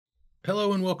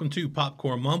Hello and welcome to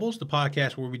Popcorn Mumbles, the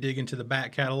podcast where we dig into the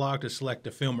back catalog to select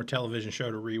a film or television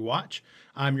show to rewatch.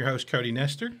 I'm your host, Cody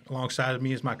Nestor. Alongside of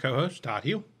me is my co-host, Todd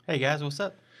Hill. Hey guys, what's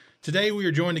up? Today we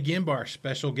are joined again by our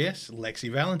special guest,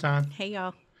 Lexi Valentine. Hey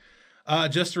y'all.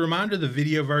 Just a reminder, the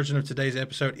video version of today's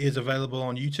episode is available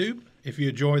on YouTube. If you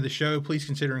enjoy the show, please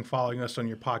consider following us on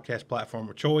your podcast platform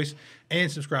of choice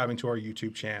and subscribing to our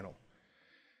YouTube channel.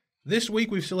 This week,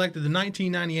 we've selected the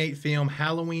 1998 film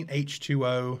Halloween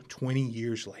H20, 20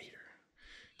 years later.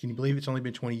 Can you believe it's only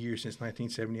been 20 years since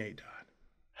 1978 died?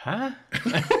 Huh?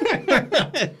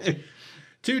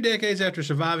 2 decades after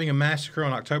surviving a massacre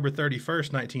on October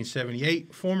 31st,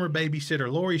 1978, former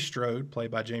babysitter Laurie Strode,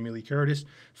 played by Jamie Lee Curtis,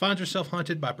 finds herself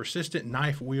hunted by persistent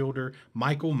knife wielder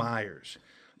Michael Myers.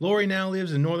 Laurie now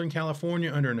lives in Northern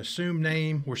California under an assumed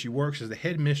name where she works as the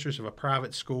headmistress of a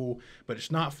private school, but it's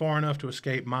not far enough to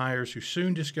escape Myers, who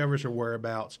soon discovers her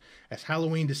whereabouts. As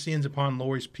Halloween descends upon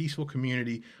Laurie's peaceful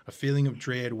community, a feeling of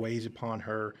dread weighs upon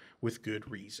her with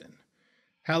good reason.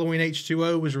 Halloween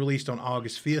H20 was released on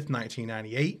August 5th,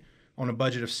 1998. On a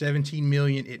budget of $17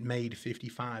 million, it made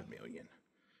 $55 million.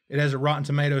 It has a Rotten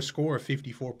Tomatoes score of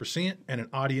 54% and an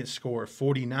audience score of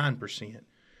 49%.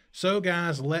 So,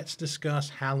 guys, let's discuss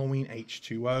Halloween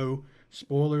H20.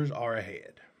 Spoilers are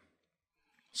ahead.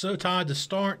 So, Todd, to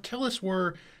start, tell us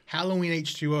where Halloween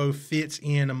H20 fits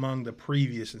in among the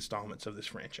previous installments of this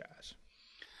franchise.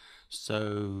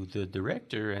 So the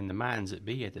director and the minds that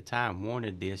be at the time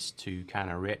wanted this to kind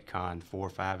of retcon 4,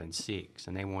 5, and 6,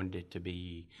 and they wanted it to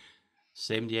be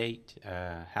 78,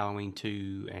 Halloween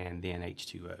 2, and then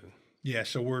H20. Yeah,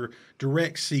 so we're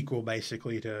direct sequel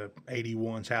basically to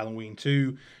 81's Halloween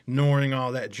 2, ignoring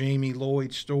all that Jamie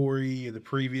Lloyd story, the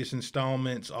previous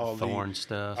installments, all Thorn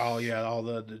stuff. Oh yeah, all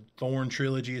the Thorn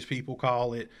trilogy as people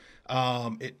call it.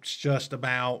 It's just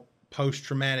about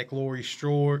post-traumatic Laurie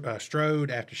Strode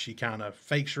after she kind of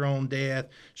fakes her own death.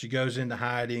 She goes into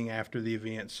hiding after the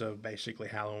events of basically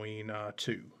Halloween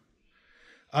 2.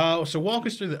 So walk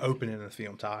us through the opening of the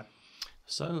film, Todd.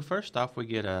 So first off, we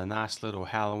get a nice little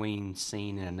Halloween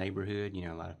scene in a neighborhood. You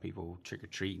know, a lot of people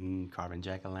trick-or-treating, carving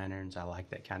jack-o'-lanterns. I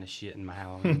like that kind of shit in my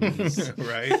Halloween movies.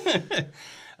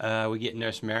 Right. We get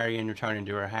Nurse Marion returning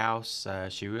to her house.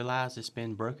 She realizes it's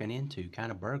been broken into,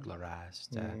 kind of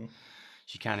burglarized.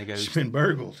 She kind of goes... She's been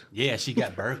burgled. Yeah, she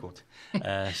got burgled.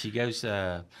 She goes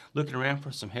looking around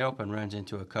for some help and runs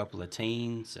into a couple of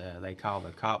teens. They call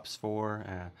the cops for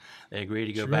her. They agree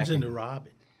to go back. She runs into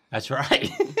Robin. That's right.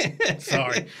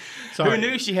 Sorry. Who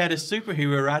knew she had a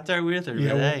superhero right there with her?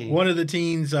 Yeah, one of the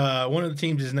teams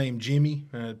is named Jimmy,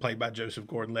 played by Joseph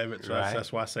Gordon-Levitt. So Right.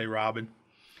 that's why I say Robin.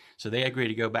 So they agree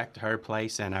to go back to her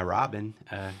place, and Robin,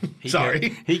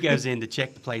 Sorry. he goes in to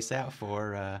check the place out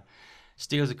for her,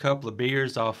 steals a couple of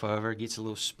beers off of her, gets a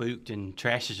little spooked, and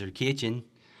trashes her kitchen.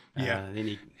 Yeah,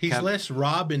 then he's less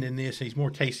Robin in this. He's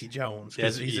more Casey Jones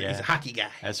because he's a hockey guy.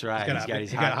 That's right.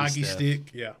 He's got a hockey stuff.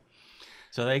 stick. Yeah.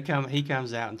 So he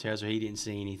comes out and tells her he didn't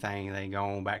see anything. They go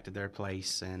on back to their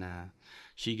place, and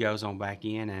she goes on back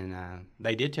in, and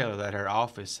they did tell her that her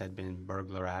office had been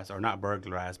burglarized, or not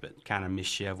burglarized, but kind of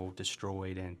misshaveled,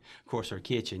 destroyed, and of course her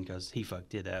kitchen because he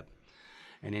fucked it up.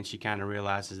 And then she kind of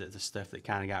realizes that the stuff that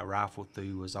kind of got rifled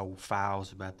through was old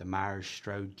files about the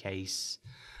Myers-Strode case.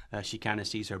 She kind of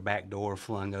sees her back door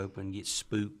flung open, gets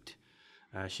spooked.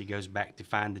 She goes back to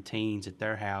find the teens at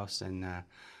their house and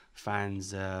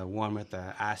finds one with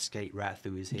an ice skate right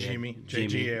through his head. Jimmy,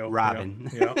 JGL. Robin.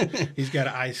 Yeah. He's got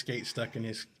an ice skate stuck in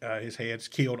his head. It's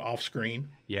killed off screen.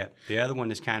 Yeah. The other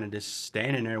one is kind of just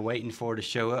standing there waiting for it to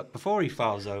show up before he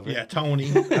falls over. Yeah, Tony.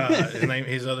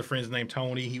 His other friend's named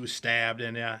Tony. He was stabbed,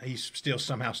 and he's still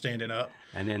somehow standing up.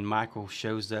 And then Michael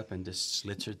shows up and just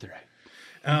slits her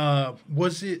throat.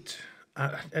 Was it?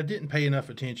 I didn't pay enough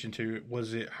attention to it.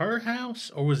 Was it her house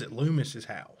or was it Loomis's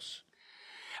house?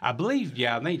 I believe,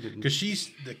 because she's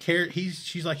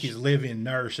like his live-in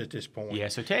nurse at this point. Yeah,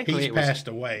 so technically he's passed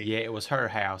away. Yeah, it was her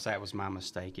house. That was my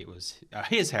mistake. It was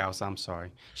his house. I'm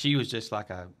sorry. She was just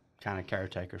like a kind of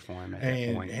caretaker for him at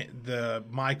that point. And the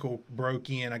Michael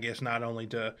broke in, I guess, not only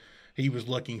he was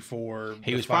looking for.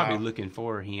 He was probably looking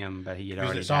for him, but he had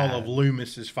already died. All of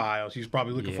Loomis's files. He's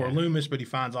probably looking for Loomis, but he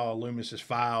finds all of Loomis's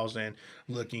files and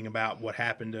looking about what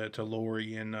happened to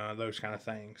Laurie and those kind of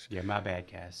things. Yeah, my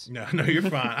bad, guys. No, you're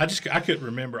fine. I couldn't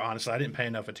remember, honestly. I didn't pay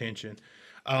enough attention.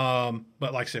 But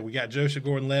like I said, we got Joseph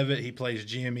Gordon-Levitt. He plays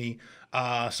Jimmy.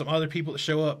 Some other people that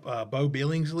show up. Bo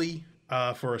Billingsley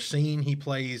for a scene. He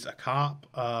plays a cop.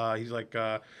 He's like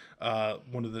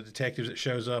one of the detectives that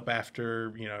shows up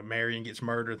after Marion gets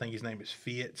murdered. I think his name is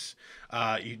Fitz.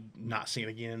 You're not seen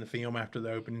again in the film after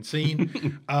the opening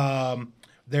scene.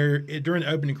 during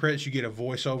the opening credits, you get a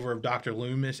voiceover of Dr.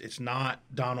 Loomis. It's not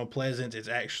Donald Pleasance. It's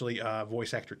actually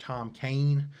voice actor Tom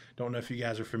Kane. Don't know if you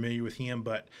guys are familiar with him,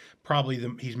 but probably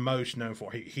he's most known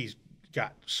for he's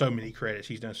got so many credits.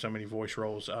 He's done so many voice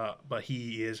roles, but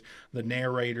he is the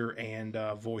narrator and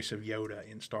voice of Yoda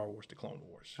in Star Wars: The Clone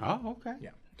Wars. Oh, okay.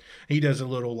 Yeah. He does a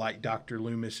little like Dr.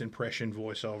 Loomis impression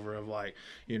voiceover of like,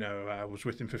 I was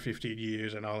with him for 15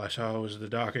 years and all I saw was the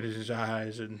dark in his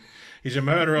eyes and he's a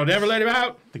murderer. I'll never let him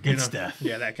out. The good stuff.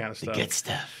 Yeah, that kind of stuff. The good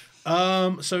stuff.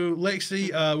 So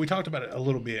Lexi, we talked about it a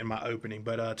little bit in my opening,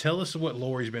 but tell us what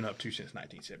Lori's been up to since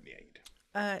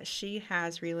 1978. She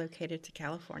has relocated to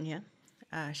California.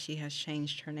 She has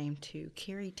changed her name to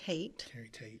Carrie Tate.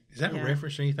 Carrie Tate. Is that a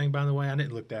reference to anything, by the way? I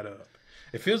didn't look that up.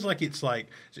 It feels like it's like,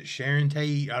 is it Sharon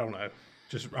Tate? I don't know.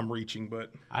 Just, I'm reaching,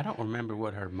 but. I don't remember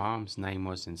what her mom's name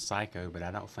was in Psycho, but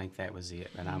I don't think that was it,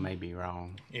 but I may be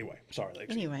wrong. Anyway, sorry,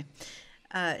 Lexi. Anyway,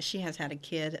 she has had a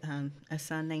kid, a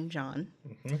son named John,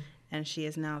 and she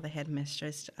is now the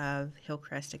headmistress of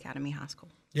Hillcrest Academy High School.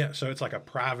 Yeah, so it's like a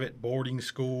private boarding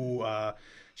school.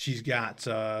 She's got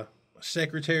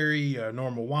secretary,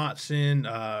 Norma Watson.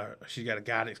 She's got a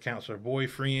guidance counselor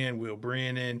boyfriend, Will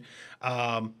Brennan.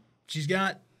 She's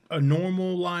got a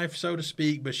normal life, so to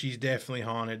speak, but she's definitely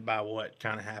haunted by what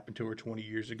kind of happened to her 20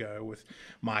 years ago with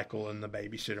Michael and the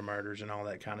babysitter murders and all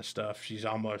that kind of stuff. She's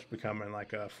almost becoming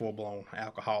like a full-blown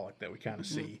alcoholic that we kind of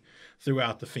see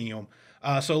throughout the film.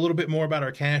 So a little bit more about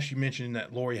our cast. You mentioned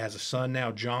that Laurie has a son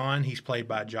now, John. He's played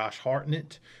by Josh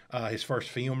Hartnett, his first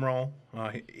film role.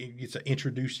 He gets an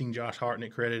introducing Josh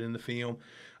Hartnett credit in the film.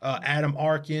 Adam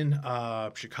Arkin,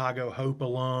 Chicago Hope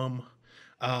alum,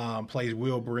 plays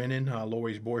Will Brennan,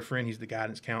 Laurie's boyfriend. He's the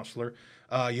guidance counselor.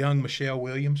 Young Michelle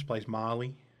Williams plays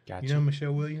Molly. Gotcha. You know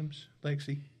Michelle Williams,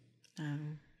 Lexi?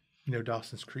 You know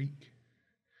Dawson's Creek?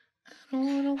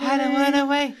 I don't want to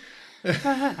wait.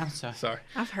 I'm sorry. Sorry.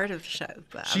 I've heard of the show,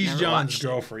 but I've She's never John's watched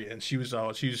girlfriend. She was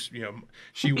on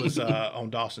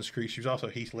Dawson's Creek. She was also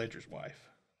Heath Ledger's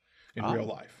wife in real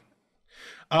life.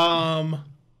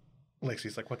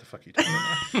 Lexi's like, what the fuck are you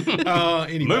talking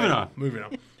about? Anyway, moving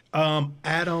on.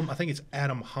 Adam, I think it's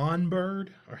Adam Hanbird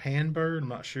or Hanbird. I'm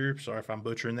not sure. Sorry if I'm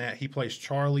butchering that. He plays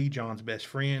Charlie, John's best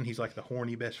friend. He's like the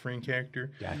horny best friend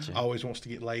character. Gotcha. Always wants to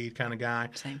get laid kind of guy.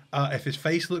 Same. If his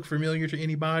face looked familiar to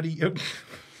anybody,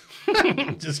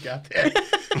 just got that.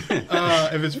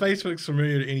 If his face looks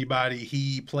familiar to anybody,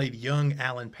 he played young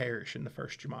Alan Parrish in the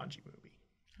first Jumanji movie.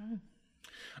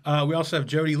 We also have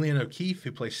Jodie Lynn O'Keefe,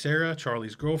 who plays Sarah,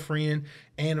 Charlie's girlfriend.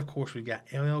 And, of course, we've got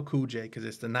LL Cool J because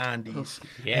it's the 90s.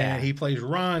 Yeah. And he plays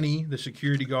Ronnie, the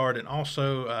security guard, and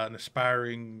also an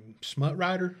aspiring smut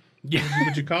writer. Yeah.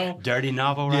 What you call? Dirty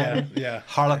novel writer. Yeah.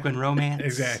 Harlequin romance.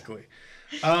 Exactly.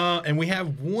 And we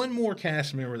have one more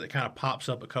cast member that kind of pops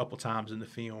up a couple times in the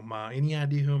film. Any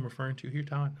idea who I'm referring to here,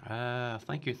 Todd? I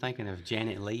think you're thinking of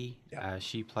Janet Leigh. Yeah.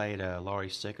 She played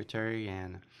Laurie's secretary,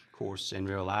 and of course, in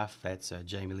real life, that's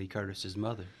Jamie Lee Curtis's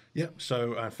mother. Yep.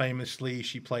 So famously,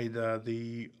 she played not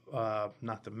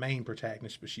the main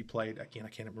protagonist, but she played, again, I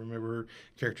can't remember her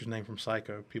character's name from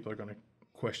Psycho. People are going to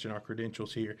question our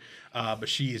credentials here. But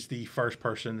she is the first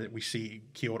person that we see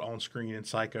killed on screen in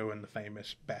Psycho in the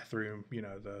famous bathroom,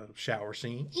 the shower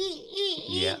scene.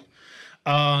 Yeah.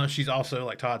 She's also,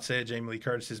 like Todd said, Jamie Lee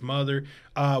Curtis's mother.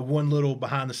 One little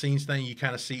behind-the-scenes thing you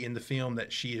kind of see in the film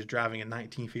that she is driving a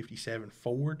 1957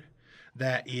 Ford.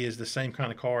 That is the same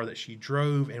kind of car that she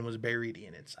drove and was buried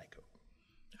in Psycho.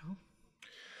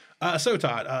 So,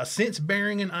 Todd, since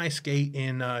burying an ice skate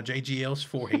in JGL's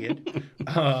forehead,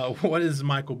 what has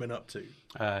Michael been up to?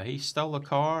 He stole a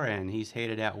car, and he's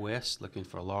headed out west looking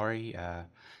for Laurie. Of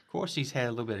course, he's had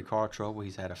a little bit of car trouble.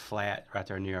 He's had a flat right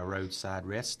there near a roadside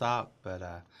rest stop. But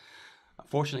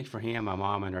fortunately for him, my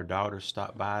mom and her daughter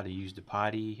stopped by to use the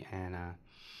potty, and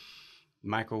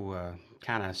Michael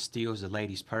kind of steals the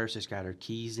lady's purse that's got her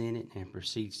keys in it and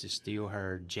proceeds to steal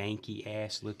her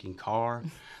janky-ass looking car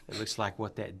that looks like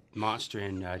what that monster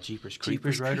in Jeepers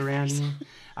Creepers rode around in.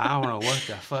 I don't know what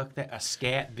the fuck a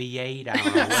Scat V8. I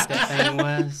don't know what that thing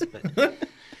was, but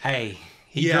hey,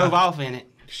 he drove off in it.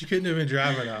 She couldn't have been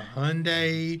driving a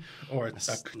Hyundai or a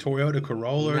Toyota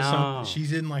Corolla or something.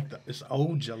 She's in like this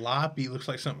old jalopy. Looks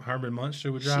like something Herman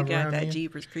Munster would drive around in. She got that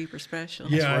Jeepers Creepers special.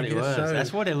 That's Yeah, what it was. so.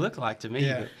 That's what it looked like to me.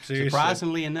 Yeah, but seriously.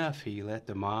 surprisingly enough, he let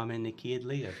the mom and the kid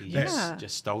live. He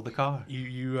just stole the car.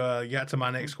 You got to my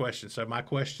next question. So my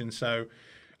question,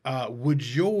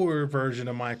 would your version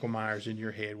of Michael Myers in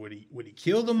your head, would he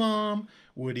kill the mom?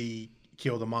 Would he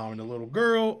kill the mom and the little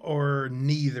girl, or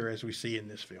neither as we see in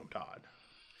this film, Todd?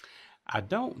 I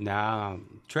don't know.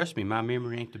 Trust me, my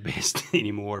memory ain't the best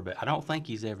anymore, but I don't think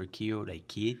he's ever killed a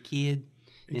kid.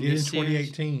 He did in this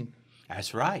series? 2018.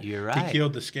 That's right. You're right. He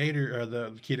killed the skater, or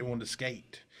the kid that wanted to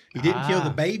skate. He didn't kill the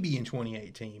baby in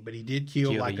 2018, but he did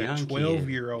kill like a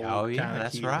 12-year-old kind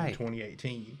of kid in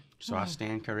 2018. So I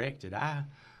stand corrected.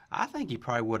 I think he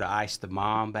probably would have iced the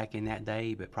mom back in that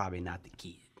day, but probably not the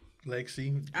kid.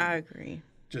 Lexi? I agree.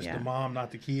 Just the mom,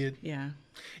 not the kid? Yeah.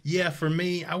 Yeah, for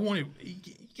me,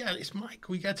 it's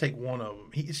Michael. You got to take one of them.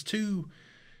 It's too,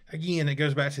 again, it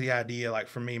goes back to the idea, like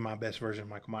for me, my best version of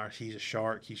Michael Myers, he's a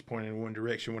shark. He's pointing in one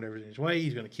direction, whatever's in his way,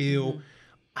 he's going to kill. Mm-hmm.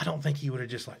 I don't think he would have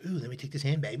just like, ooh, let me take this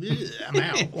hand, baby. I'm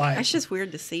out. Like, that's just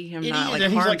weird to see him he's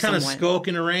like kind of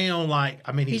skulking around. Like,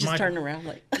 I mean, he's just turning around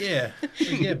like, yeah,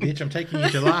 bitch, I'm taking you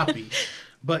jalopy.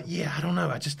 But yeah, I don't know.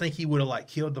 I just think he would have like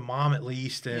killed the mom at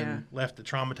least and left the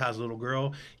traumatized little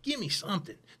girl. Give me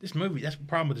something. This movie. That's the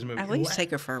problem with this movie. At least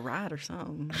take her for a ride or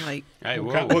something. Like, hey,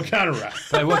 what kind of ride?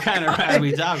 Like, what kind of ride are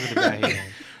we talking about here?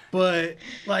 But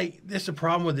like, that's the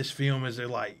problem with this film is they're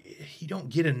like, you don't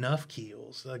get enough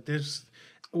kills. Like,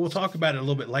 we'll talk about it a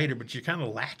little bit later, but you're kind of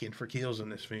lacking for kills in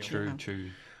this film. True.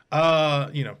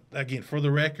 Again, for the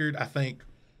record, I think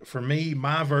for me,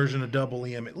 my version of Double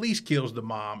M at least kills the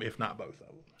mom, if not both of them.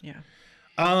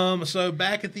 Yeah. So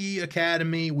back at the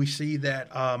academy, we see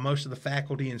that most of the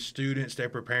faculty and students, they're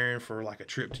preparing for like a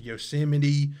trip to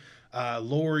Yosemite.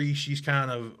 Lori, she's kind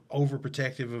of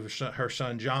overprotective of her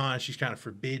son John. She's kind of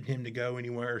forbidden him to go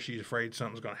anywhere. She's afraid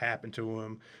something's going to happen to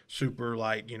him. Super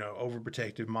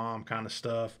overprotective mom kind of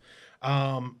stuff.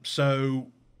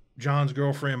 So John's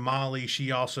girlfriend Molly,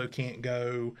 she also can't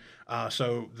go.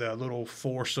 So the little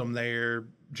foursome there,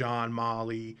 John,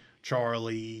 Molly,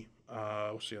 Charlie,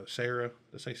 what's the other, Sarah?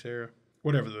 Did I say Sarah?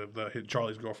 Whatever the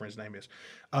Charlie's girlfriend's name is.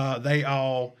 They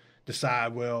all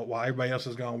decide, well, while everybody else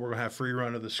is gone, we're going to have free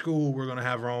run of the school. We're going to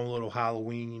have our own little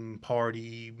Halloween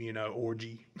party,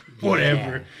 orgy,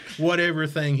 whatever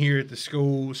thing here at the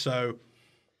school. So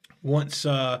once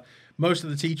most of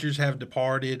the teachers have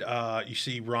departed, you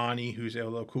see Ronnie, who's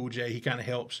LL Cool J. He kind of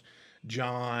helps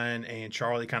John and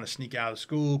Charlie kind of sneak out of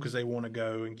school because they want to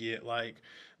go and get like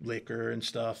liquor and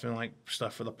stuff and like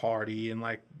stuff for the party. And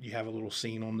like you have a little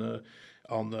scene on the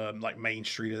like main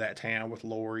street of that town with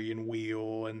Lori and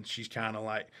Will, and she's kind of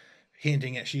like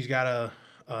hinting at she's got a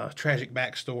tragic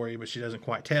backstory, but she doesn't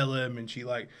quite tell him, and she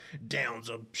like downs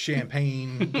a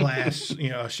champagne glass,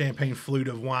 a champagne flute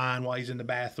of wine while he's in the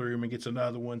bathroom and gets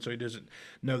another one so he doesn't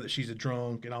know that she's a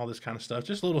drunk and all this kind of stuff.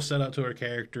 Just a little setup to her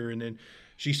character, and then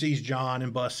she sees John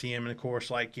and busts him, and of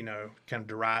course, like, kind of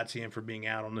derides him for being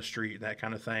out on the street and that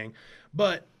kind of thing.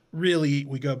 But really,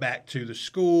 we go back to the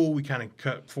school. We kind of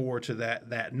cut forward to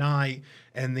that night,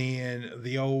 and then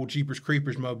the old Jeepers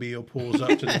Creepers mobile pulls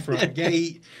up to the front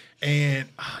gate, and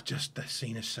just the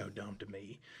scene is so dumb to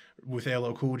me with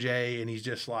LL Cool J, and he's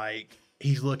just like,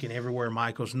 he's looking everywhere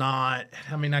Michael's not.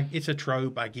 I mean, it's a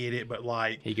trope, I get it, but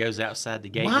like, he goes outside the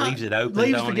gate, leaves it open.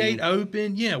 Leaves the gate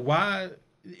open, yeah. Why?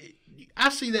 I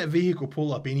see that vehicle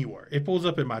pull up anywhere. It pulls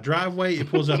up in my driveway. It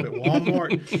pulls up at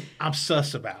Walmart. I'm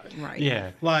sus about it. Right.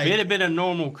 Yeah. Like, if it had been a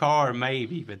normal car,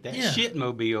 maybe, but that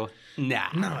shitmobile, nah.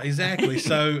 No, exactly.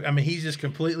 So, I mean, he's just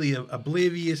completely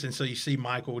oblivious, and so you see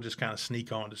Michael just kind of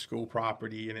sneak onto school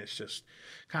property, and it's just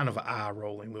kind of an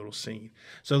eye-rolling little scene.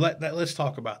 So let's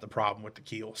talk about the problem with the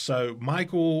kill. So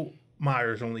Michael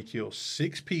Myers only kills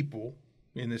 6 people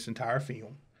in this entire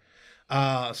film. So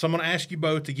I'm going to ask you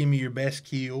both to give me your best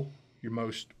kill, your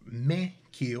most meh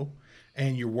kill,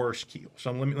 and your worst kill.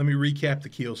 So let me recap the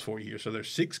kills for you here. So there's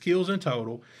 6 kills in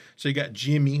total. So you got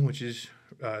Jimmy, which is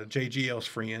JGL's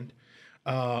friend.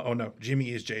 Jimmy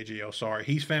is JGL, sorry.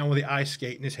 He's found with the ice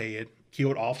skate in his head,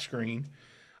 killed off screen.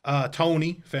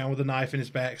 Tony, found with a knife in his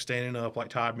back, standing up, like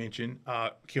Todd mentioned,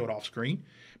 killed off screen.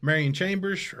 Marion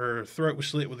Chambers, her throat was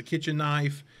slit with a kitchen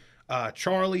knife.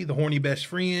 Charlie, the horny best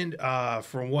friend,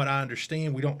 from what I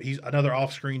understand, he's another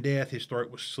off-screen death. His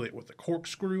throat was slit with a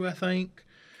corkscrew, I think.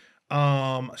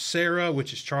 Sarah,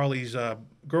 which is Charlie's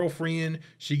girlfriend,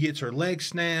 she gets her leg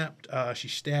snapped.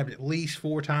 She's stabbed at least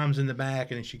 4 times in the back,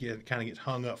 and then she kind of gets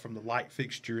hung up from the light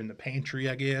fixture in the pantry,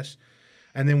 I guess.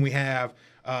 And then we have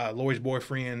Lori's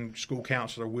boyfriend, school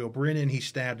counselor Will Brennan. He's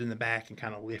stabbed in the back and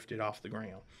kind of lifted off the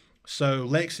ground. So,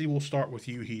 Lexi, we'll start with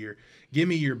you here. Give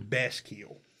me your best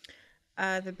kill.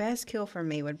 The best kill for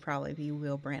me would probably be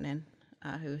Will Brennan,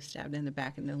 who was stabbed in the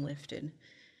back and then lifted.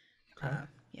 Okay.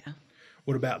 Yeah.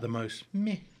 What about the most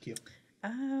meh kill?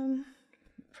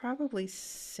 Probably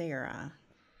Sarah.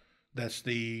 That's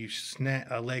the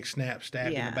leg snap,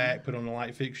 stabbed in the back, put on the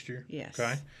light fixture? Yes.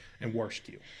 Okay. And worst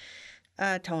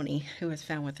kill? Tony, who was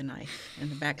found with a knife in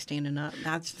the back standing up.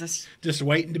 That's just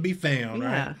waiting to be found,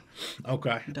 right? Yeah.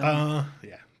 Okay.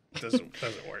 Yeah. Doesn't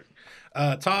work.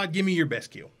 Todd, give me your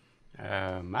best kill.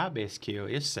 My best kill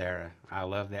is Sarah. I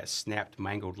love that snapped,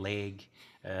 mangled leg,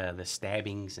 the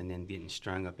stabbings, and then getting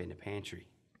strung up in the pantry.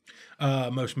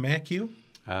 Most mad kill?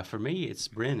 For me, it's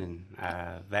Brennan.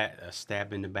 That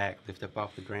stab in the back, lift up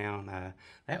off the ground.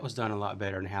 That was done a lot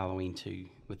better in Halloween 2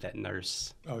 with that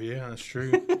nurse. Oh, yeah, that's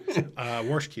true.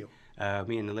 Worst kill?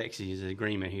 Me and Alexi's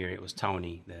agreement here, it was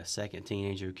Tony, the second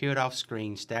teenager who killed off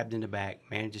screen, stabbed in the back,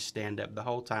 manages to stand up the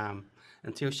whole time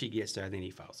until she gets there, then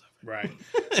he falls over. Right.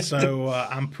 So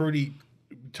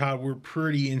Todd, we're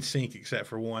pretty in sync except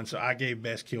for one. So I gave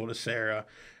best kill to Sarah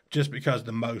just because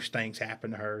the most things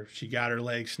happened to her. She got her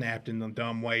leg snapped in the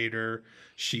dumbwaiter.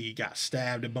 She got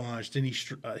stabbed a bunch. Then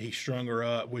he strung her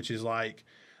up, which is like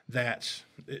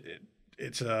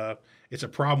it's a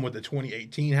problem with the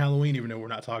 2018 Halloween, even though we're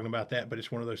not talking about that, but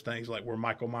it's one of those things like where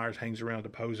Michael Myers hangs around to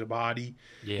pose a body.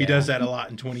 Yeah. He does that a lot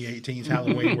in 2018's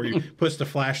Halloween, where he puts the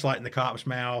flashlight in the cop's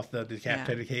mouth, the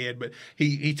decapitated head. But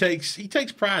he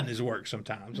takes pride in his work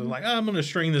sometimes. So like, I'm going to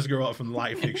string this girl up from the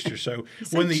light fixture. So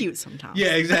cute sometimes.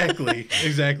 Yeah, exactly.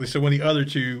 So when the other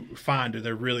two find her,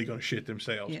 they're really going to shit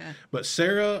themselves. Yeah. But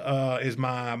Sarah is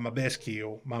my best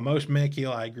kill. My most mad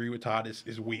kill, I agree with Todd,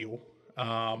 is Will.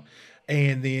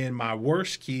 And then my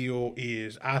worst kill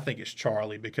I think it's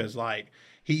Charlie, because like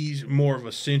he's more of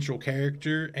a central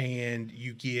character, and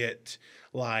you get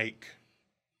like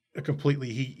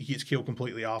he gets killed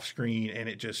completely off screen, and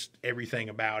it just everything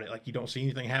about it, like you don't see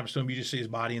anything happen to him, you just see his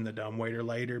body in the dumbwaiter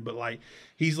later, but like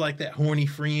he's like that horny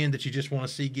friend that you just want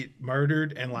to see get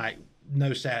murdered, and like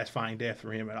no satisfying death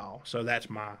for him at all. So that's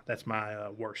my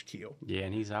worst kill. Yeah,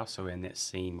 and he's also in that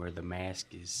scene where the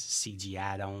mask is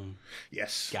CGI'd on.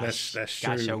 Yes, gosh, that's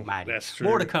true. Gosh almighty. That's true.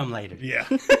 More to come later. Yeah.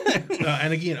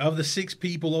 And again, of the 6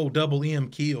 people old Double M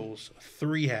kills,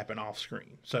 3 happen off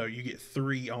screen. So you get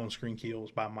 3 on-screen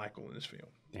kills by Michael in this film.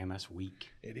 Damn, that's weak.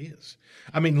 It is.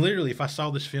 I mean, literally, if I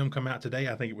saw this film come out today,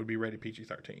 I think it would be rated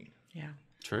PG-13. Yeah.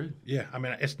 True. Yeah, I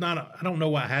mean, it's not. I don't know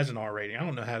why it has an R rating. I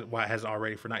don't know why it has an R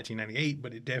rating for 1998,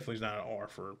 but it definitely is not an R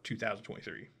for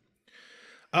 2023.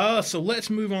 So let's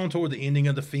move on toward the ending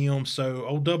of the film. So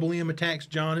old Double M attacks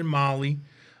John and Molly.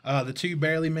 The two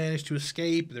barely manage to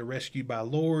escape. They're rescued by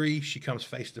Lori. She comes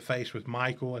face to face with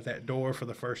Michael at that door for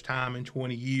the first time in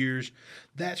 20 years.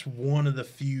 That's one of the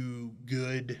few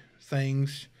good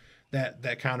things,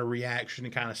 that kind of reaction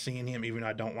and kind of seeing him, even though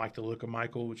I don't like the look of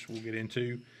Michael, which we'll get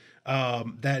into.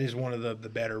 That is one of the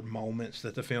better moments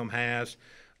that the film has.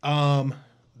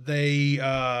 They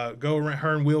go around,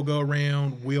 her and Will go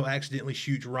around. Will accidentally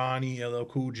shoots Ronnie, LL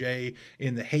Cool J,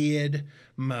 in the head.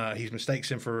 He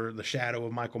mistakes him for the shadow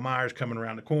of Michael Myers coming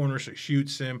around the corner, so he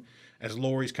shoots him. As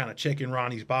Lori's kind of checking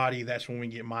Ronnie's body, that's when we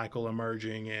get Michael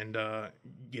emerging and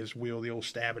gives Will the old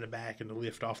stab in the back and the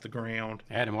lift off the ground.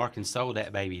 Adam Arkin sold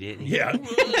that baby, didn't he? Yeah.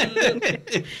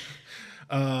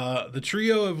 The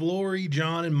trio of Lori,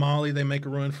 John, and Molly, they make a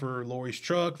run for Lori's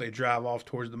truck. They drive off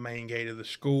towards the main gate of the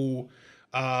school.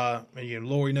 And,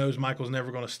 Lori knows Michael's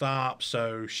never going to stop,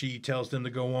 so she tells them to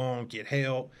go on, get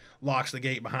help, locks the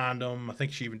gate behind them. I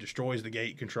think she even destroys the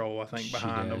gate control,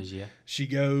 behind them. Yeah. She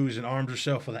goes and arms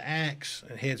herself with an axe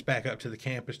and heads back up to the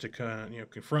campus to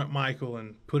confront Michael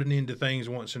and put an end to things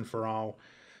once and for all.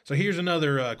 So here's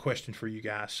another question for you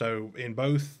guys. So in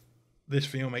both this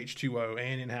film, H20,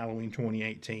 and in Halloween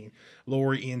 2018,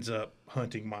 Lori ends up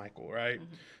hunting Michael, right?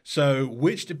 Mm-hmm. So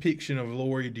which depiction of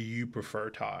Lori do you prefer,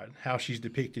 Todd? How she's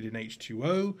depicted in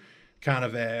H20, kind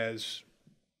of as,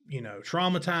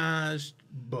 traumatized,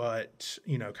 but,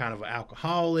 kind of an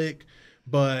alcoholic,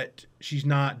 but she's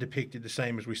not depicted the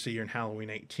same as we see her in Halloween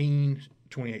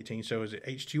 2018. So is it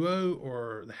H20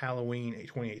 or the Halloween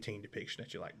 2018 depiction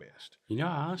that you like best? I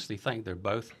honestly think they're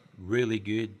both really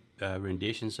good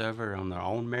renditions of her on their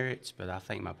own merits, but I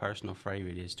think my personal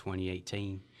favorite is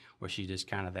 2018, where she's just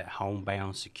kind of that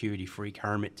homebound security freak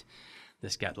hermit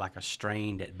that's got like a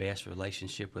strained at best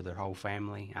relationship with her whole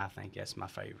family. I think that's my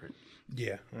favorite.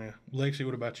 Yeah. Lexi,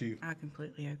 what about you? I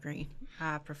completely agree.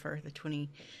 I prefer the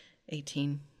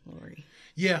 2018 Lori.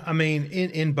 Yeah, I mean,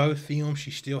 in both films,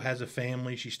 she still has a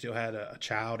family. She still had a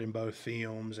child in both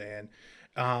films, and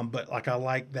but like I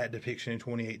like that depiction in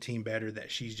 2018 better, that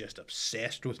she's just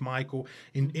obsessed with Michael.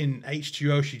 In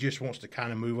H20, she just wants to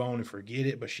kind of move on and forget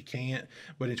it, but she can't.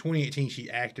 But in 2018, she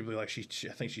actively, like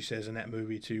I think she says in that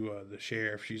movie to the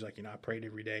sheriff, she's like, I prayed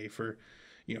every day for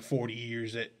 40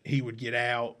 years that he would get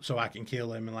out so I can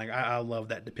kill him. And like, I love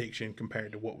that depiction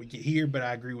compared to what we get here, but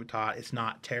I agree with Todd. It's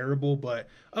not terrible, but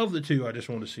of the two, I just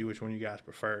wanted to see which one you guys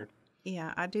preferred.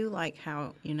 Yeah, I do like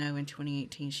how, in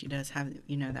 2018 she does have,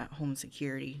 that home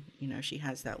security. She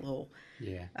has that little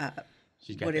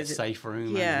She's got what that is it? safe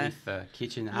room Yeah. underneath the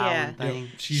kitchen Yeah. island thing.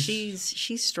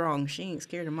 She's strong. She ain't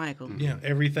scared of Michael. Yeah,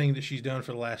 everything that she's done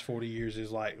for the last 40 years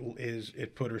is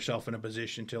it put herself in a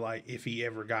position to, like, if he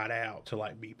ever got out, to,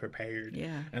 like, be prepared.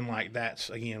 Yeah. And, like, that's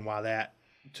again why that,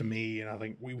 to me, and I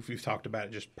think we've talked about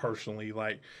it just personally,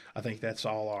 like, I think that's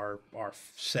all our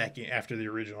second, after the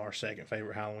original, our second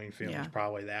favorite Halloween film is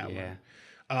probably that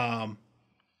one.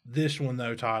 This one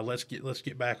though, Todd, let's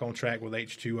get back on track with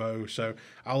H2O. So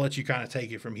I'll let you kind of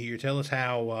take it from here. Tell us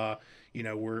how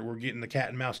we're getting the cat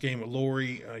and mouse game with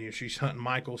Lori. She's hunting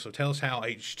Michael. So tell us how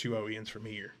H2O ends from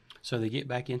here. So they get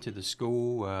back into the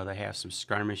school. They have some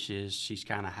skirmishes. She's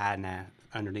kind of hiding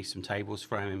underneath some tables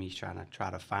from him. He's trying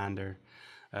to find her.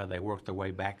 They work their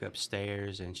way back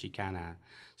upstairs, and she kind of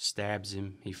stabs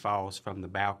him. He falls from the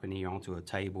balcony onto a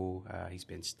table. He's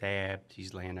been stabbed.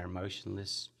 He's laying there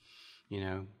motionless.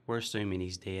 We're assuming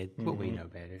he's dead, but we know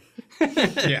better.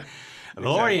 Yeah.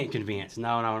 Lori ain't convinced.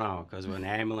 No. Because when the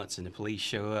ambulance and the police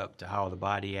show up to haul the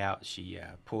body out, she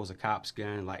pulls a cop's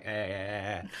gun, like,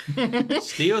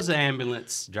 steals the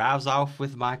ambulance, drives off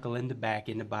with Michael in the back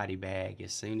in the body bag.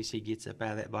 As soon as he gets up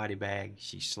out of that body bag,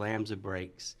 she slams the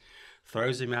brakes,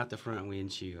 throws him out the front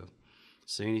windshield.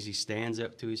 As soon as he stands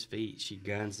up to his feet, she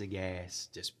guns the gas,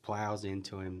 just plows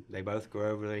into him. They both go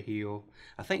over the hill.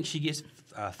 I think she gets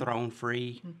thrown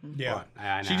free. Yeah.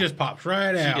 Well, she just pops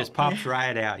right out. She just pops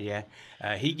right out, yeah.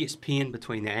 He gets pinned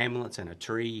between the ambulance and a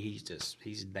tree.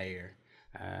 He's there.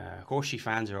 Of course, she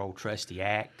finds her old trusty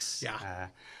axe. Yeah.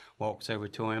 Walks over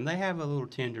to him. They have a little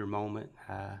tender moment,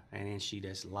 and then she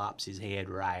just lops his head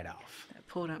right off. That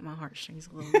pulled up my heartstrings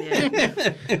a little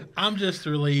bit. I'm just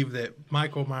relieved that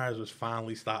Michael Myers was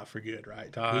finally stopped for good,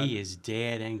 right, Todd? He is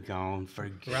dead and gone for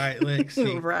good. Right,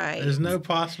 Lexi? Right. There's no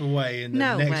possible way in the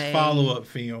No next way. follow-up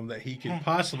film that he could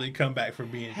possibly come back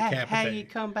from being How decapitated. you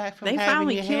come back from They having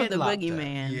finally your killed head the lopped up?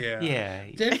 boogeyman. Yeah. Yeah.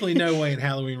 Definitely no way in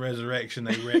Halloween Resurrection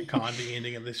they retconned the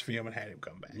ending of this film and had him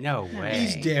come back. No way.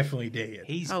 He's definitely dead.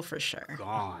 He's Oh, for sure.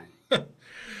 gone.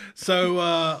 So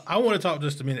I want to talk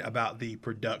just a minute about the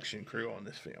production crew on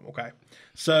this film, okay?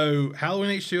 So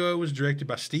Halloween H2O was directed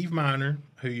by Steve Miner,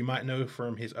 who you might know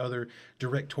from his other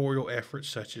directorial efforts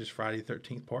such as Friday the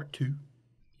 13th Part 2,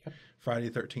 Friday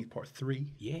the 13th Part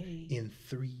 3, Yay. in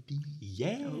 3D.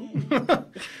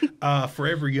 Yeah.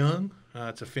 Forever Young,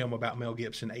 it's a film about Mel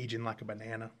Gibson aging like a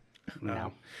banana.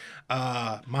 No.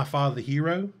 My Father the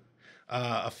Hero,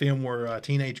 a film where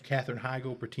teenage Katherine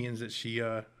Heigl pretends that she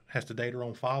has to date her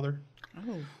own father.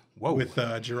 Oh. Whoa. With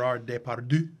Gerard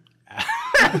Depardieu.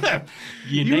 you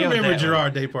You nailed remember that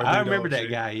Gerard one. Depardieu? I remember don't that you?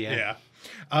 guy, yeah.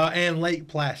 Yeah. And Lake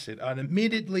Placid,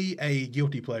 admittedly a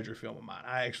guilty pleasure film of mine.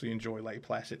 I actually enjoy Lake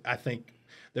Placid. I think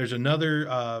there's another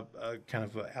kind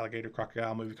of alligator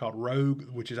crocodile movie called Rogue,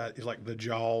 which is like the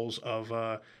Jaws of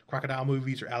crocodile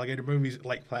movies or alligator movies.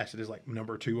 Lake Placid is like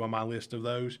number 2 on my list of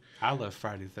those. I love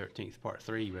Friday the 13th Part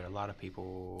 3, but a lot of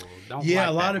people don't Yeah, like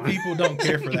a lot that of one. people don't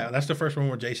care for that. That's the first one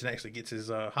where Jason actually gets his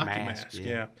hockey Mask, mask.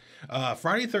 yeah. Yeah.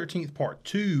 Friday the 13th Part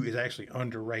 2 is actually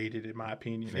underrated in my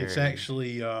opinion. It's Very.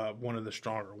 actually one of the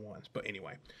stronger ones. But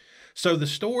anyway. So the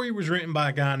story was written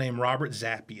by a guy named Robert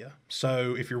Zappia.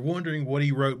 So if you're wondering what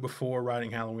he wrote before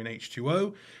writing Halloween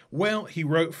H2O, well, he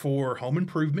wrote for Home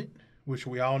Improvement, which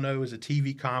we all know is a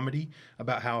TV comedy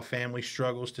about how a family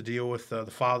struggles to deal with the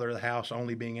father of the house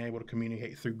only being able to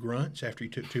communicate through grunts after he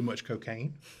took too much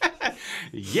cocaine.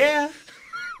 Yeah.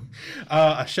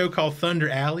 A show called Thunder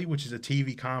Alley, which is a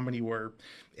TV comedy where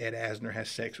Ed Asner has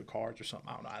sex with cars or something.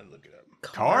 I don't know. I look it up.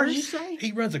 Cars, you say?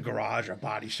 He runs a garage or a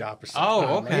body shop or something. Oh, I don't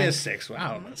know. okay. He has sex with,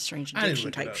 I don't know. Strange I didn't addiction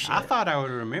look it type up. shit. I thought I would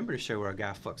remember the show where a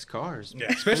guy fucks cars. Yeah,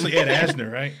 especially Ed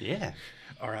Asner, right? Yeah.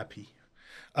 R.I.P.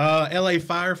 LA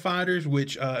Firefighters,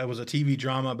 which it was a TV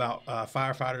drama about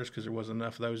firefighters because there wasn't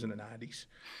enough of those in the 90s.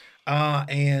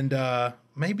 And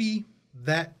maybe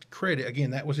that credit,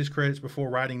 again, that was his credits before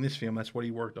writing this film. That's what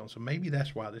he worked on. So maybe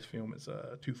that's why this film is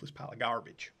a toothless pile of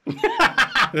garbage.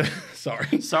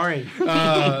 Sorry. Sorry.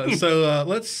 So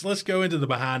let's go into the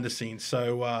behind the scenes.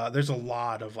 So there's a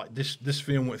lot of like this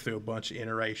film went through a bunch of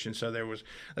iterations. So they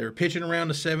were pitching around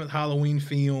the 7th Halloween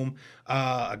film.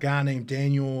 A guy named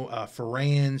Daniel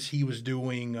Ferrans, he was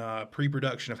doing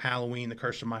pre-production of Halloween, The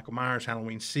Curse of Michael Myers,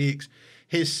 Halloween 6.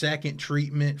 His second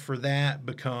treatment for that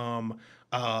become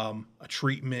a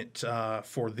treatment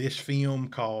for this film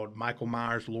called Michael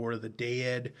Myers, Lord of the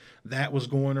Dead. That was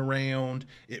going around.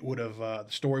 It would have the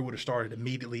story would have started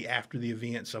immediately after the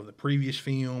events of the previous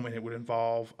film, and it would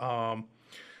involve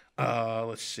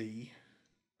let's see,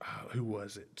 who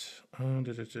was it?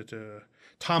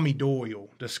 Tommy Doyle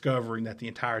discovering that the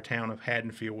entire town of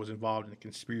Haddonfield was involved in a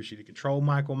conspiracy to control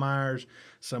Michael Myers.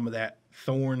 Some of that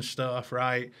Thorn stuff,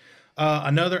 right?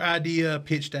 Another idea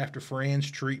pitched after Fran's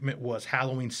treatment was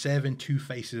Halloween 7, Two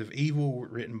Faces of Evil,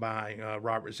 written by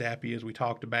Robert Zappi, as we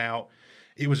talked about.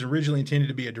 It was originally intended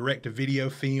to be a direct-to-video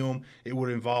film. It would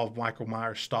involve Michael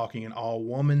Myers stalking an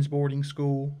all-women's boarding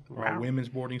school, or all-women's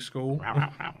boarding school.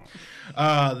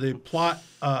 The plot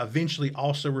eventually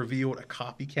also revealed a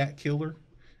copycat killer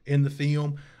in the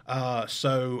film.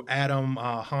 So Adam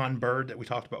Hahn Bird, that we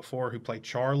talked about before, who played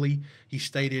Charlie, he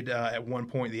stated at one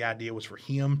point the idea was for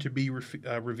him to be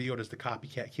revealed as the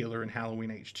copycat killer in Halloween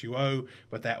H20,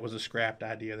 but that was a scrapped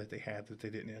idea that they had that they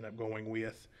didn't end up going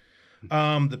with.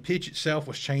 The pitch itself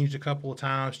was changed a couple of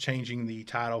times, changing the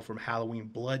title from Halloween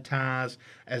Blood Ties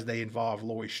as they involved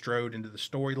Laurie Strode into the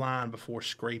storyline before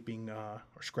scrapping,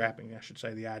 I should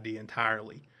say, the idea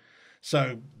entirely.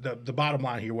 So the bottom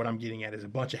line here, what I'm getting at, is a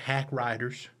bunch of hack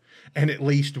writers and at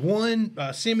least one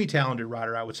semi-talented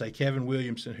writer, I would say, Kevin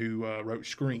Williamson, who wrote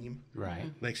Scream,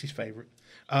 right, Lexi's favorite,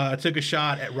 took a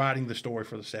shot at writing the story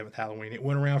for the 7th Halloween. It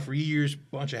went around for years. A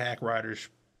bunch of hack writers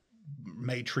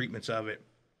made treatments of it.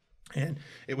 And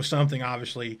it was something,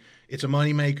 obviously, it's a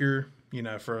moneymaker,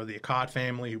 for the Akkad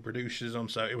family who produces them,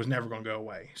 so it was never going to go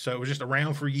away. So it was just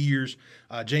around for years.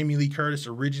 Jamie Lee Curtis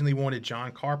originally wanted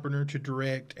John Carpenter to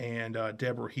direct and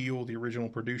Deborah Hill, the original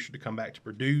producer, to come back to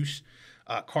produce.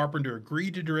 Carpenter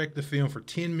agreed to direct the film for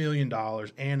 $10 million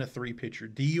and a 3-picture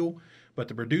deal, but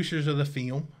the producers of the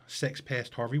film, sex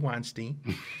pest Harvey Weinstein,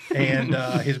 and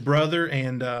his brother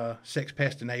and sex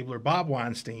pest enabler Bob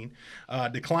Weinstein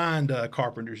declined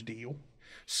Carpenter's deal.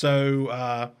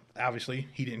 So obviously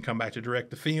he didn't come back to direct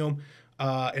the film.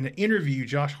 In an interview,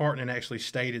 Josh Hartnett actually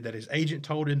stated that his agent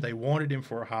told him they wanted him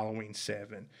for a Halloween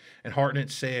 7. And Hartnett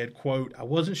said, quote, "I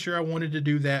wasn't sure I wanted to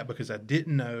do that because I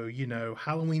didn't know,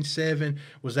 Halloween 7,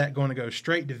 was that going to go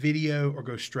straight to video or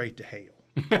go straight to hell?"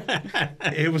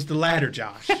 It was the latter,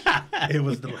 Josh. It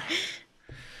was the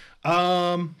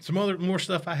latter. Some more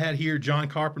stuff I had here. John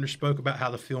Carpenter spoke about how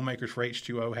the filmmakers for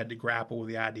H2O had to grapple with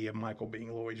the idea of Michael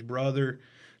being Laurie's brother.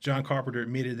 John Carpenter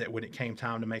admitted that when it came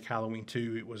time to make Halloween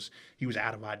 2, he was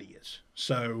out of ideas.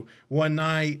 So one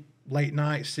night, late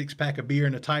night, 6-pack of beer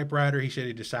and a typewriter, he said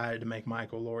he decided to make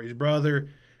Michael Laurie's brother.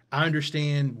 I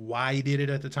understand why he did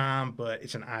it at the time, but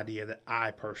it's an idea that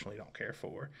I personally don't care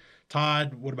for.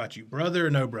 Todd, what about you? Brother or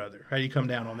no brother? How do you come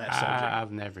down on that subject?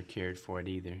 I've never cared for it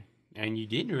either. And you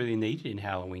didn't really need it in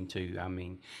Halloween 2. I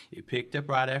mean, it picked up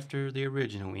right after the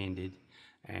original ended.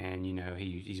 And,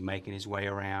 he's making his way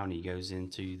around. He goes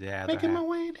into the other Making my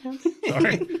way down.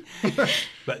 Sorry.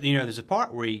 But, there's a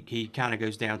part where he kind of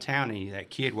goes downtown and that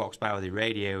kid walks by with the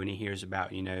radio and he hears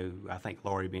about, I think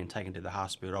Laurie being taken to the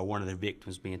hospital or one of the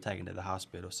victims being taken to the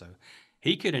hospital. So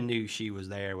he could have knew she was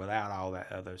there without all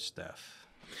that other stuff.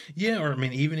 Yeah, or,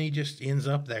 even he just ends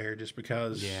up there just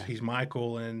because he's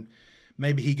Michael and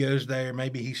maybe he goes there.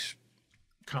 Maybe he's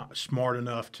smart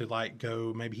enough to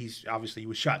go. Maybe he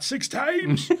was shot 6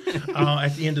 times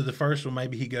at the end of the first one.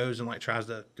 Maybe he goes and tries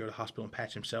to go to the hospital and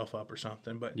patch himself up or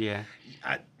something. But yeah,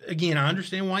 I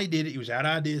understand why he did it. He was out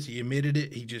of ideas. He admitted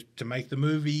it. To make the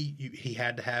movie, he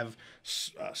had to have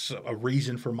a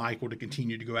reason for Michael to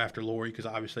continue to go after Laurie because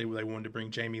obviously they wanted to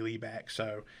bring Jamie Lee back.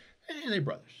 So they're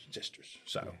brothers and sisters.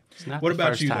 So what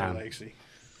about you, though, Lexi?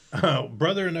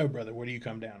 Brother or no brother? Where do you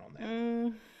come down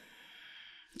on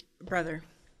that? Brother.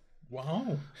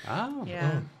 Wow. Oh.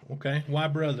 Yeah. Oh, okay. Why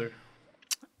brother?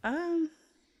 I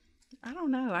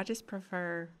don't know. I just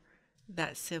prefer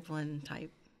that sibling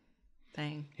type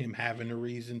thing. Him having a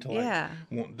reason to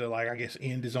want to I guess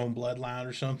end his own bloodline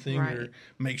or something, right, or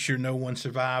make sure no one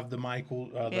survived the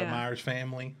Myers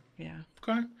family. Yeah.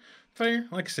 Okay. Fair.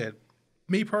 Like I said,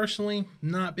 me personally,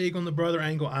 not big on the brother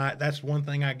angle. That's one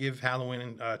thing I give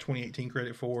Halloween 2018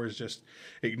 credit for is just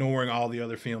ignoring all the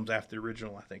other films after the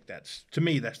original. I think that's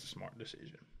the smart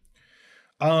decision.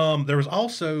 There was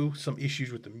also some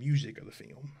issues with the music of the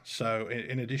film. So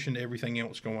in addition to everything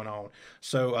else going on.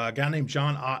 So a guy named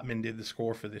John Ottman did the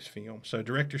score for this film. So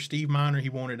director Steve Miner, he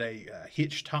wanted a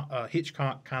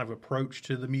Hitchcock kind of approach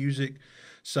to the music.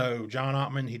 So John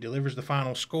Ottman, he delivers the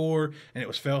final score, and it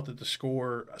was felt that the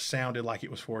score sounded like it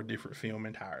was for a different film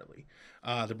entirely.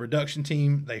 The production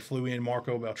team, they flew in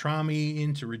Marco Beltrami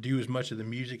in to redo as much of the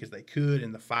music as they could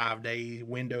in the 5-day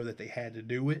window that they had to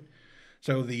do it.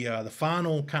 So the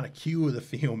final kind of cue of the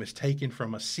film is taken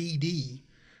from a CD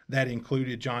that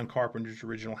included John Carpenter's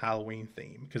original Halloween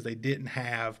theme because they didn't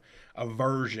have a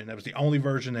version. That was the only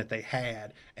version that they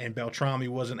had, and Beltrami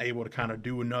wasn't able to kind of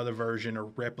do another version or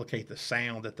replicate the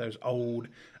sound that those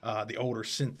the older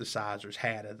synthesizers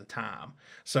had at the time.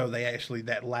 So they actually,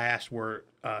 that last where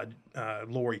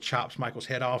Laurie chops Michael's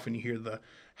head off and you hear the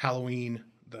Halloween,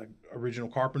 the original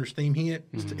Carpenter's theme hit,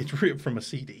 it's ripped from a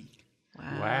CD.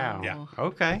 Wow. Yeah.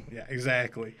 Okay. Yeah,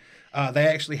 exactly. They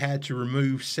actually had to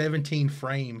remove 17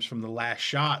 frames from the last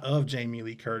shot of Jamie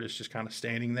Lee Curtis just kind of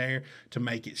standing there to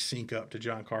make it sync up to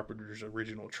John Carpenter's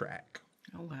original track.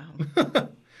 Oh, wow.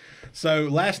 So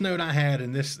last note I had,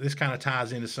 and this kind of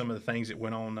ties into some of the things that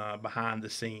went on behind the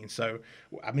scenes. So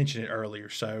I mentioned it earlier.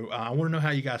 So I want to know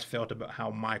how you guys felt about how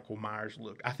Michael Myers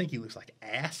looked. I think he looks like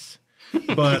ass.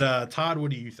 But Todd, what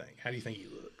do you think? How do you think he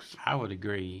looks? I would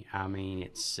agree. I mean,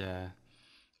 it's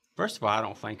first of all, I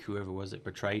don't think whoever was that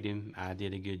portrayed him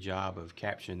did a good job of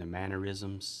capturing the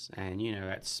mannerisms, and you know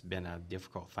that's been a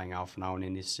difficult thing off and on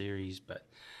in this series. But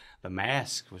the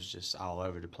mask was just all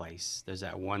over the place. There's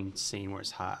that one scene where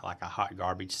it's hot, like a hot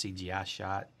garbage CGI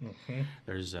shot. Mm-hmm.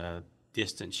 There's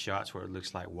distant shots where it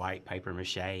looks like white paper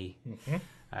mache. Mm-hmm.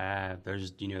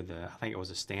 There's I think it was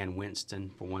a Stan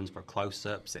Winston for ones for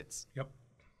close-ups. It's Yep.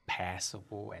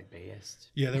 passable at best.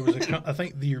 Yeah, there was I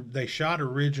think they shot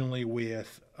originally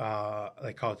with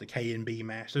they call it the K&B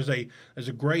mask. There's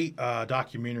a great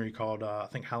documentary called I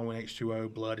think Halloween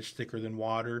H20 Blood is Thicker Than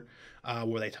Water,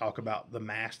 where they talk about the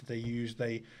mask that they use.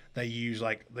 They use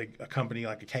like a company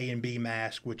like a K&B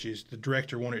mask, which is the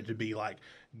director wanted it to be like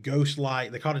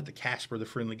ghost-like. They called it the Casper the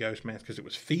Friendly Ghost mask because it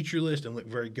was featureless and looked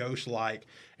very ghost-like,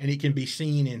 and it can be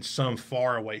seen in some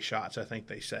faraway shots, I think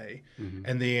they say. Mm-hmm.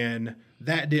 And then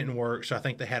that didn't work, so I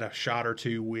think they had a shot or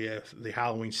two with the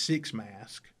Halloween 6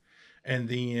 mask, and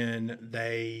then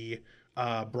they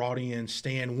brought in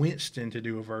Stan Winston to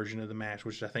do a version of the mask,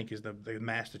 which I think is the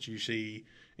mask that you see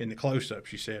in the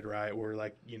close-ups, you said, right? Where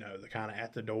like, you know, the kind of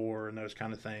at the door and those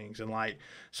kind of things. And like,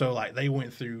 so like they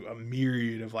went through a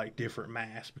myriad of like different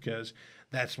masks because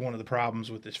that's one of the problems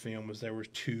with this film was there was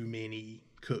too many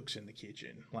cooks in the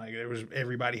kitchen. Like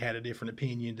everybody had a different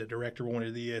opinion. The director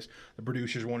wanted this, the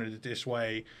producers wanted it this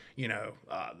way, you know,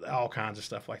 all kinds of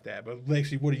stuff like that. But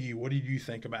Lexi, what did you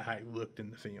think about how he looked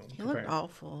in the film? He looked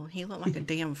awful. He looked like a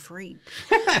damn freak.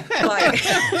 Like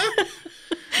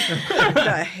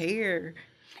the hair.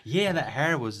 Yeah, that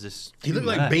hair was just he looked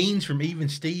like Beans from Even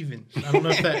Stevens. I don't know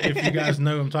if you guys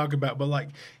know what I'm talking about, but like,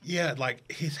 yeah,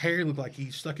 like his hair looked like he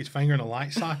stuck his finger in a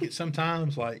light socket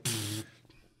sometimes. Like,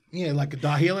 yeah, like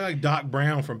he looked like Doc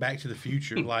Brown from Back to the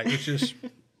Future. Like, it's just,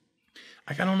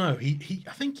 like, I don't know.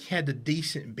 I think he had the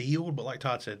decent build, but like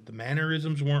Todd said, the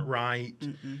mannerisms weren't right.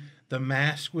 Mm-mm. The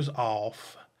mask was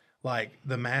off. Like,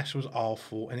 the mask was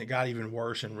awful, and it got even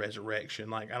worse in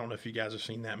Resurrection. Like, I don't know if you guys have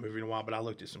seen that movie in a while, but I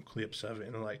looked at some clips of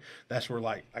it, and like, that's where,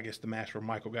 like, I guess the mask where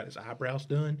Michael got his eyebrows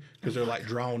done, because they're, like,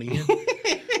 drawn in.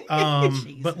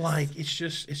 But, like, it's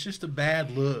just a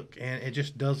bad look, and it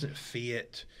just doesn't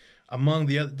fit. Among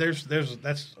the other,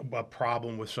 that's a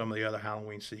problem with some of the other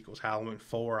Halloween sequels. Halloween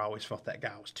 4, I always felt that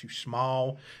guy was too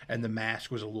small, and the mask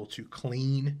was a little too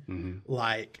clean. Mm-hmm.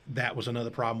 Like, that was another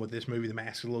problem with this movie. The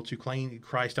mask is a little too clean.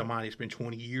 Christ almighty, it's been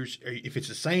 20 years. If it's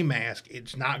the same mask,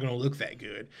 it's not going to look that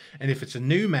good. And if it's a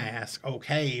new mask,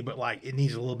 okay, but, like, it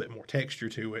needs a little bit more texture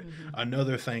to it. Mm-hmm.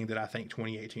 Another thing that I think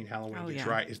 2018 Halloween gets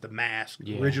right is the mask.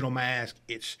 Yeah. The original mask,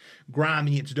 it's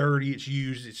grimy, it's dirty, it's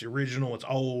used, it's original, it's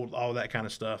old, all that kind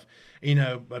of stuff. You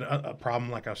know, but a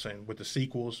problem, like I was saying, with the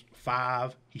sequels,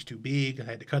 5, he's too big. I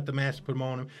had to cut the mask to put him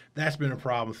on him. That's been a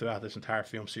problem throughout this entire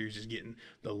film series, is getting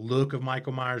the look of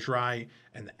Michael Myers right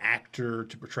and the actor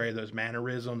to portray those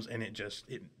mannerisms, and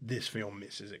this film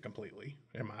misses it completely,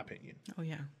 in my opinion. Oh,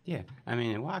 yeah. Yeah. I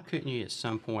mean, why couldn't you at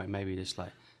some point maybe just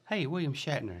like, hey, William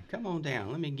Shatner, come on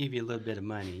down. Let me give you a little bit of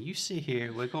money. You sit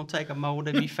here. We're going to take a mold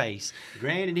of your face.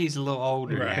 Granted, he's a little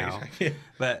older now.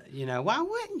 But, you know, why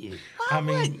wouldn't you?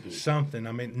 Wouldn't you? Something.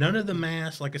 I mean, none of the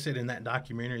masks, like I said, in that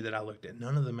documentary that I looked at,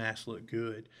 none of the masks looked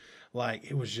good.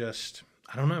 Like, it was just,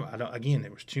 I don't know. Again,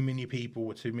 there was too many people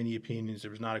with too many opinions.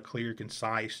 There was not a clear,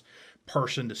 concise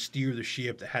person to steer the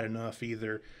ship that had enough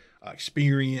either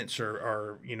experience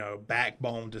or you know,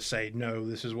 backbone to say, no,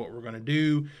 this is what we're going to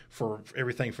do, for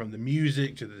everything from the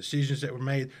music to the decisions that were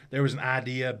made. There was an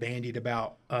idea bandied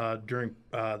about during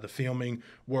the filming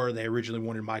where they originally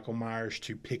wanted Michael Myers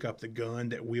to pick up the gun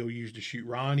that Will used to shoot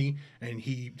Ronnie, and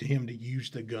him to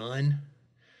use the gun.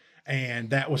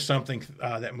 And that was something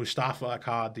that Mustafa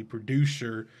Akkad, the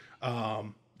producer,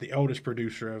 the oldest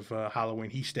producer of Halloween,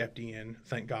 he stepped in,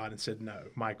 thank God, and said, no,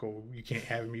 Michael, you can't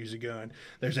have him use a gun.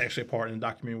 There's actually a part in the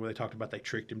documentary where they talked about they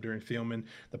tricked him during filming,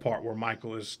 the part where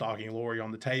Michael is stalking Laurie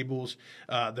on the tables.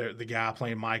 The guy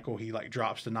playing Michael, he like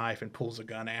drops the knife and pulls the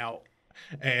gun out.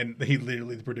 And he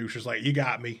literally, the producer's like, you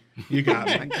got me.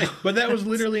 But that was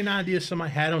literally an idea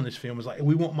somebody had on this film. It was like,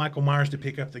 we want Michael Myers to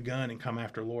pick up the gun and come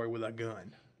after Laurie with a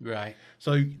gun. Right.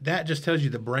 So that just tells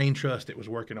you the brain trust that was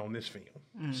working on this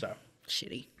film. So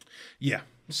shitty. Yeah.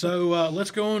 So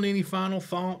let's go on to any final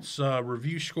thoughts,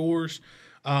 review scores.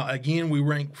 Again, we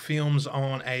rank films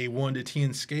on a 1 to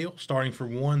 10 scale. Starting for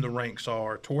 1, the ranks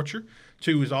are torture.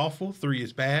 2 is awful. 3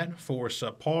 is bad. 4 is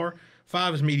subpar.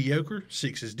 5 is mediocre.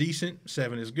 6 is decent.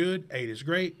 7 is good. 8 is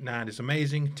great. 9 is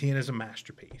amazing. 10 is a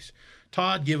masterpiece.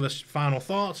 Todd, give us final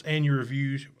thoughts and your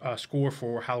review score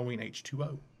for Halloween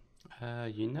H2O.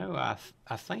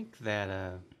 I think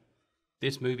that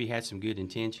this movie had some good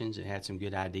intentions. It had some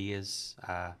good ideas.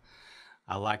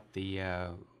 I like the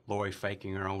Lori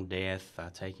faking her own death,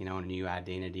 taking on a new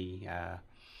identity.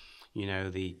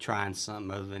 The trying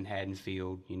something other than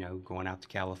Haddonfield. Going out to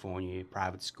California,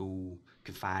 private school,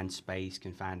 confined space,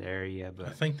 confined area. But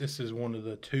I think this is one of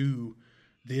the two.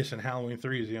 This and Halloween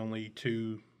 3 is the only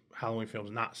two Halloween films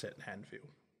not set in Haddonfield.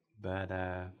 But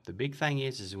the big thing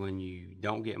is when you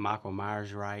don't get Michael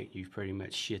Myers right, you've pretty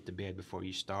much shit the bed before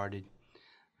you started.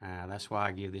 That's why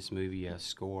I give this movie a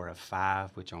score of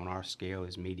 5, which on our scale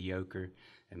is mediocre,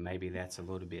 and maybe that's a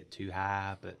little bit too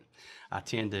high. But I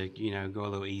tend to, go a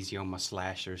little easy on my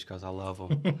slashers because I love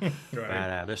them. Right.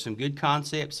 But there's some good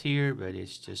concepts here, but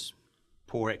it's just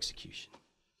poor execution.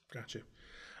 Gotcha.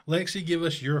 Lexi, give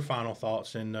us your final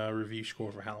thoughts and review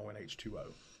score for Halloween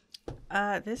H2O.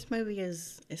 This movie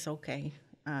is okay.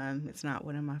 It's not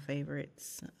one of my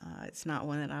favorites. It's not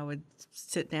one that I would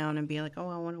sit down and be like, oh,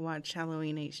 I want to watch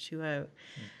Halloween H2O.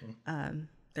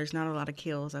 There's not a lot of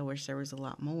kills. I wish there was a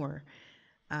lot more.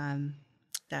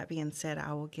 That being said,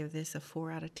 I will give this a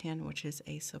 4 out of 10, which is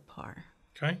a subpar.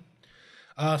 Okay.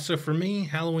 So for me,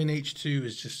 Halloween H2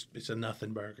 is it's a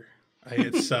nothing burger.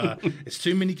 It's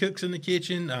too many cooks in the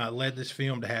kitchen. Led this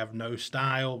film to have no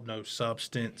style, no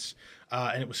substance,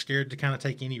 and it was scared to kind of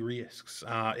take any risks.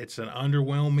 It's an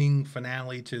underwhelming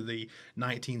finale to the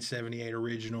 1978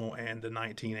 original and the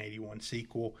 1981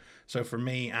 sequel. So for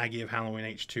me, I give Halloween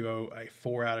H2O a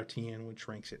 4 out of 10, which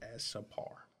ranks it as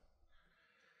subpar.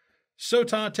 So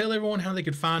Todd, tell everyone how they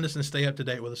could find us and stay up to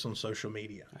date with us on social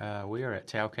media. We are at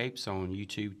Tailcapes on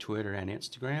YouTube, Twitter, and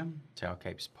Instagram.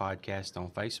 Tailcapes Podcast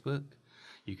on Facebook.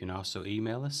 You can also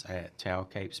email us at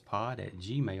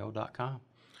tailcapespod@gmail.com.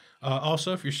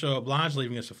 Also, if you're so obliged,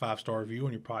 leaving us a 5-star review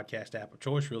on your podcast app of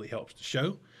choice really helps the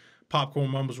show. Popcorn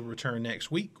Mumbles will return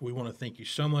next week. We want to thank you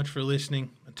so much for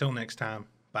listening. Until next time,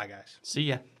 bye guys. See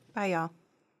ya. Bye, y'all.